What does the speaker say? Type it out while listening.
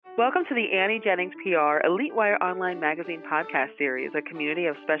Welcome to the Annie Jennings PR Elite Wire Online Magazine podcast series, a community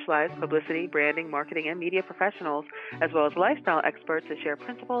of specialized publicity, branding, marketing, and media professionals, as well as lifestyle experts that share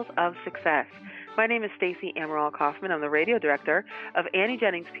principles of success. My name is Stacey Amaral Kaufman. I'm the radio director of Annie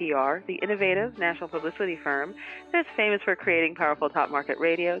Jennings PR, the innovative national publicity firm that's famous for creating powerful top market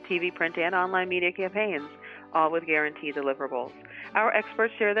radio, TV, print, and online media campaigns, all with guaranteed deliverables. Our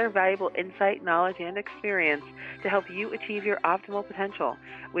experts share their valuable insight, knowledge, and experience to help you achieve your optimal potential.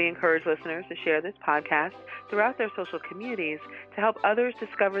 We encourage listeners to share this podcast throughout their social communities to help others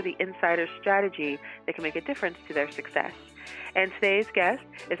discover the insider strategy that can make a difference to their success. And today's guest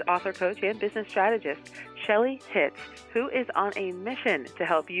is author, coach, and business strategist, Shelly Hitz, who is on a mission to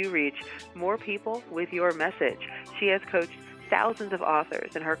help you reach more people with your message. She has coached thousands of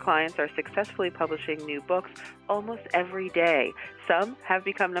authors, and her clients are successfully publishing new books almost every day. Some have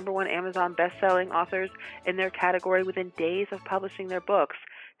become #1 Amazon best-selling authors in their category within days of publishing their books,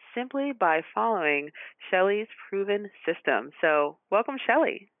 simply by following Shelly's proven system. So, welcome,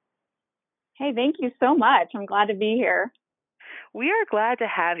 Shelly. Hey, thank you so much. I'm glad to be here. We are glad to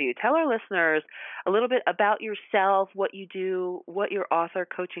have you. Tell our listeners a little bit about yourself, what you do, what your author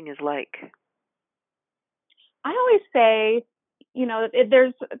coaching is like. I always say,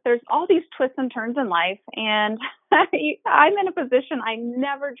 there's all these twists and turns in life, and I'm in a position I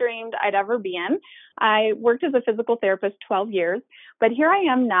never dreamed I'd ever be in. I worked as a physical therapist 12 years, but here I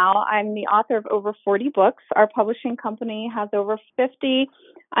am now. I'm the author of over 40 books. Our publishing company has over 50.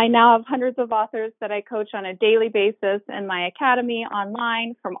 I now have hundreds of authors that I coach on a daily basis in my academy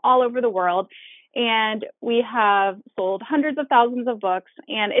online from all over the world, and we have sold hundreds of thousands of books,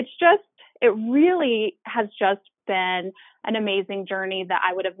 and it really has just been an amazing journey that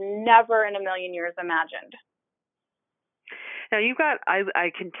I would have never in a million years imagined. Now,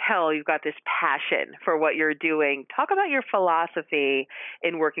 I can tell you've got this passion for what you're doing. Talk about your philosophy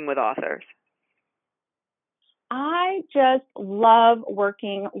in working with authors. I just love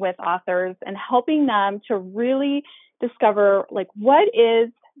working with authors and helping them to really discover, what is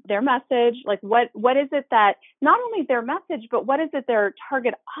their message, what is it that not only their message, but what is it their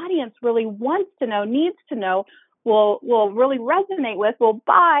target audience really wants to know, needs to know, will really resonate with, will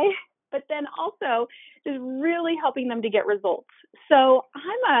buy, but then also just really helping them to get results. So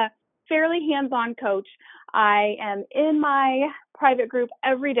I'm a fairly hands-on coach. I am in my private group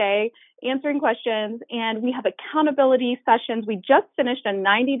every day answering questions, and we have accountability sessions. We just finished a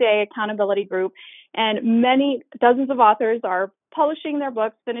 90-day accountability group, and dozens of authors are publishing their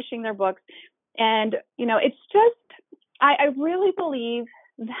books, finishing their books. And, it's just, I really believe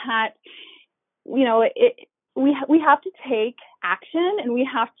that, we have to take action, and we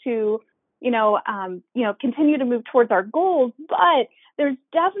have to, continue to move towards our goals, but there's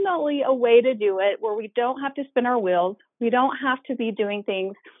definitely a way to do it where we don't have to spin our wheels. We don't have to be doing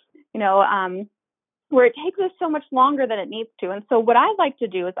things, where it takes us so much longer than it needs to. And so what I like to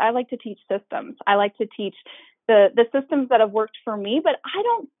do is I like to teach systems. I like to teach the systems that have worked for me, but I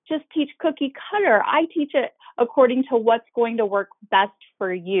don't just teach cookie cutter. I teach it according to what's going to work best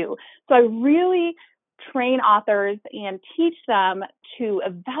for you. So I really train authors and teach them to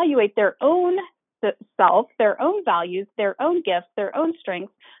evaluate their own self, their own values, their own gifts, their own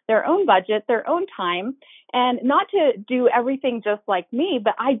strengths, their own budget, their own time, and not to do everything just like me,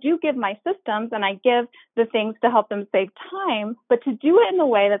 but I do give my systems and I give the things to help them save time, but to do it in the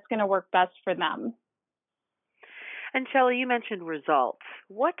way that's going to work best for them. And Shelly, you mentioned results.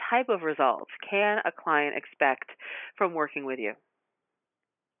 What type of results can a client expect from working with you?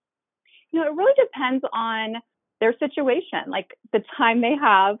 It really depends on their situation, like the time they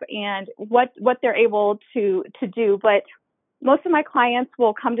have and what they're able to do. But most of my clients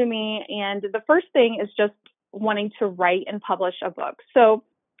will come to me, and the first thing is just wanting to write and publish a book. So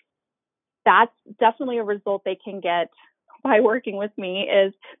that's definitely a result they can get by working with me,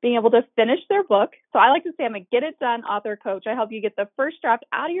 is being able to finish their book. So I like to say I'm a get it done author coach. I help you get the first draft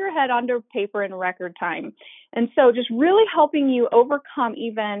out of your head onto paper in record time. And so just really helping you overcome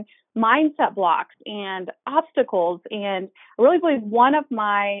even mindset blocks and obstacles. And I really believe one of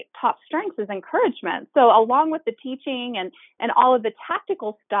my top strengths is encouragement. So along with the teaching and all of the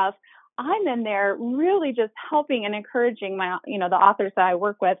tactical stuff, I'm in there really just helping and encouraging the authors that I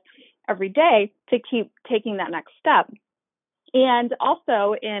work with every day to keep taking that next step. And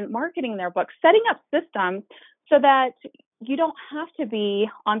also in marketing their books, setting up systems so that you don't have to be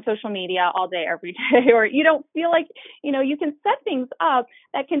on social media all day, every day, or you don't feel like, you can set things up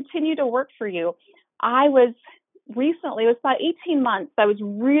that continue to work for you. I was recently, it was about 18 months, I was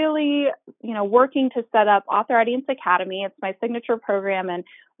really, working to set up Author Audience Academy. It's my signature program and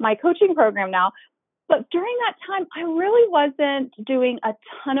my coaching program now. But during that time, I really wasn't doing a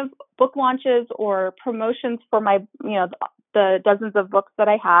ton of book launches or promotions for my, the dozens of books that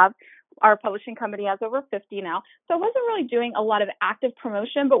I have. Our publishing company has over 50 now. So I wasn't really doing a lot of active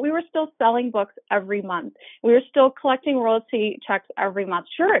promotion, but we were still selling books every month. We were still collecting royalty checks every month.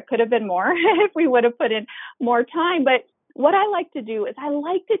 Sure, it could have been more if we would have put in more time. But what I like to do is I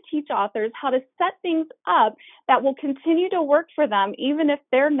like to teach authors how to set things up that will continue to work for them, even if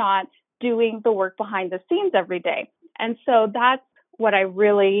they're not doing the work behind the scenes every day. And so that's what I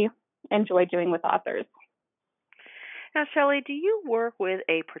really enjoy doing with authors. Now, Shelley, do you work with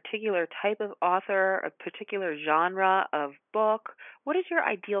a particular type of author, a particular genre of book? What does your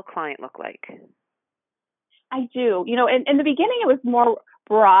ideal client look like? I do. In the beginning, it was more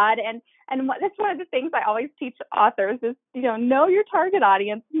broad, and that's one of the things I always teach authors is, know your target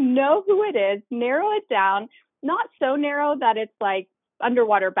audience, know who it is, narrow it down, not so narrow that it's like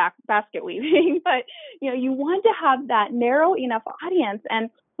underwater basket weaving, but, you want to have that narrow enough audience. And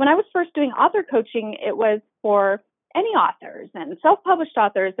when I was first doing author coaching, it was for any authors and self-published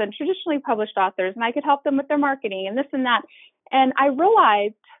authors and traditionally published authors, and I could help them with their marketing and this and that. And I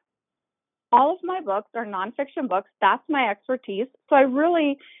realized all of my books are nonfiction books. That's my expertise. So I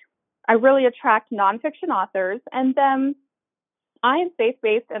really attract nonfiction authors, and then I am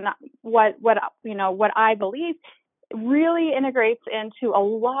faith-based, and what I believe really integrates into a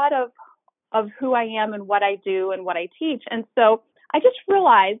lot of who I am and what I do and what I teach. And so I just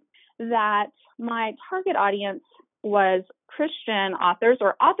realized that my target audience was Christian authors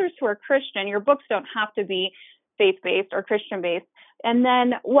or authors who are Christian. Your books don't have to be faith-based or Christian-based. And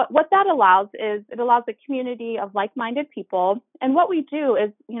then what that allows is it allows a community of like-minded people. And what we do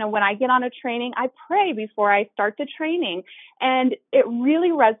is, when I get on a training, I pray before I start the training. And it really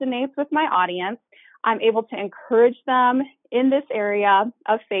resonates with my audience. I'm able to encourage them in this area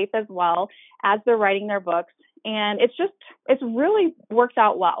of faith as well as they're writing their books. And it's really worked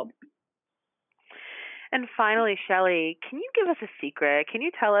out well. And finally, Shelley, can you give us a secret? Can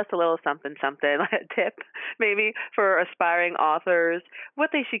you tell us a little something, a tip maybe for aspiring authors,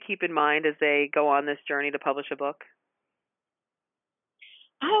 what they should keep in mind as they go on this journey to publish a book?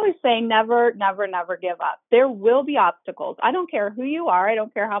 I always say never, never, never give up. There will be obstacles. I don't care who you are. I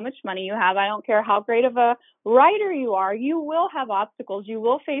don't care how much money you have. I don't care how great of a writer you are. You will have obstacles. You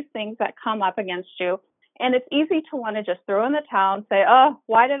will face things that come up against you. And it's easy to want to just throw in the towel and say, oh,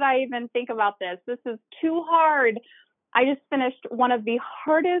 why did I even think about this? This is too hard. I just finished one of the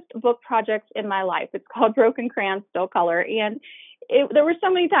hardest book projects in my life. It's called Broken Crayon Still Color. And there were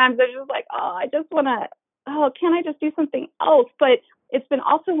so many times I was just like, can I just do something else? But it's been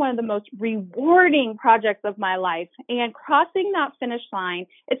also one of the most rewarding projects of my life. And crossing that finish line,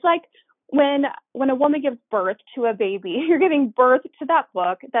 it's like when a woman gives birth to a baby, you're giving birth to that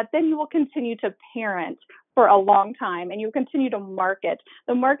book that then you will continue to parent for a long time, and you continue to market.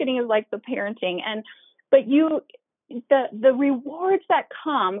 The marketing is like the parenting, but the rewards that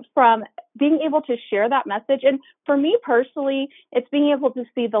come from being able to share that message. And for me personally, it's being able to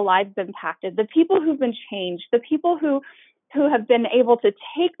see the lives impacted, the people who've been changed, the people who have been able to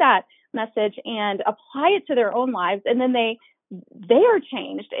take that message and apply it to their own lives, and then they are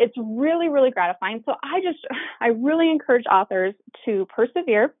changed. It's really, really gratifying. So I really encourage authors to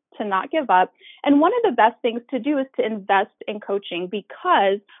persevere, to not give up. And one of the best things to do is to invest in coaching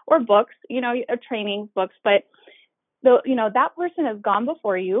or books, training books, but that person has gone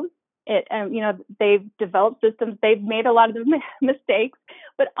before you. They've developed systems. They've made a lot of the mistakes,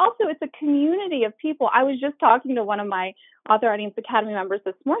 but also it's a community of people. I was just talking to one of my Author Audience Academy members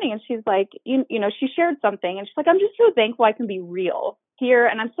this morning, and she's like, she shared something, and she's like, I'm just so thankful I can be real here,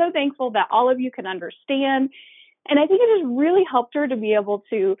 and I'm so thankful that all of you can understand. And I think it has really helped her to be able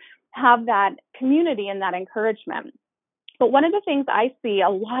to have that community and that encouragement. But one of the things I see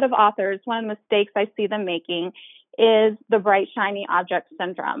a lot of authors, one of the mistakes I see them making is the bright, shiny object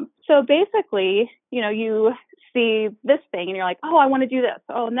syndrome. So basically, you see this thing and you're like, oh, I want to do this.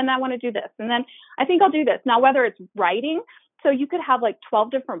 Oh, and then I want to do this. And then I think I'll do this. Now, whether it's writing, so you could have like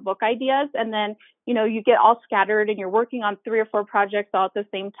 12 different book ideas, and then, you get all scattered and you're working on 3 or 4 projects all at the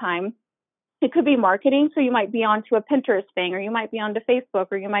same time. It could be marketing. So you might be onto a Pinterest thing, or you might be onto Facebook,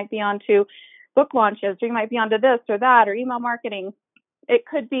 or you might be onto book launches, or you might be onto this or that, or email marketing. It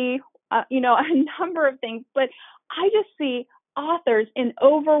could be, a number of things, but I just see authors in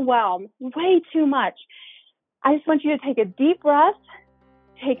overwhelm way too much. I just want you to take a deep breath,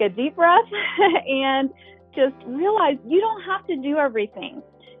 and just realize you don't have to do everything.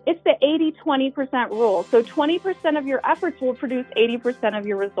 It's the 80-20% rule. So 20% of your efforts will produce 80% of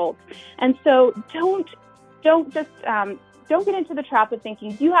your results. And so don't just don't get into the trap of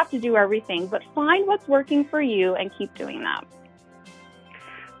thinking you have to do everything, but find what's working for you and keep doing that.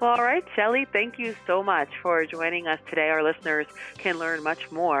 Well, all right, Shelly, thank you so much for joining us today. Our listeners can learn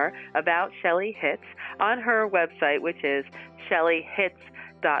much more about Shelly Hitz on her website, which is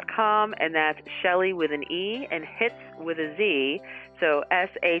shellyhitz.com, and that's Shelly with an E and Hitz with a Z, so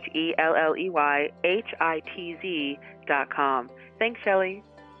SHELLEYHITZ.com. Thanks, Shelly.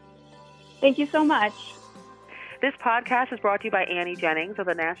 Thank you so much. This podcast is brought to you by Annie Jennings of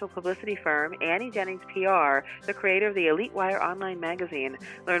the national publicity firm Annie Jennings PR, the creator of the Elite Wire online magazine.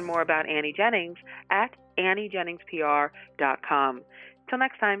 Learn more about Annie Jennings at AnnieJenningsPR.com. Till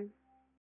next time.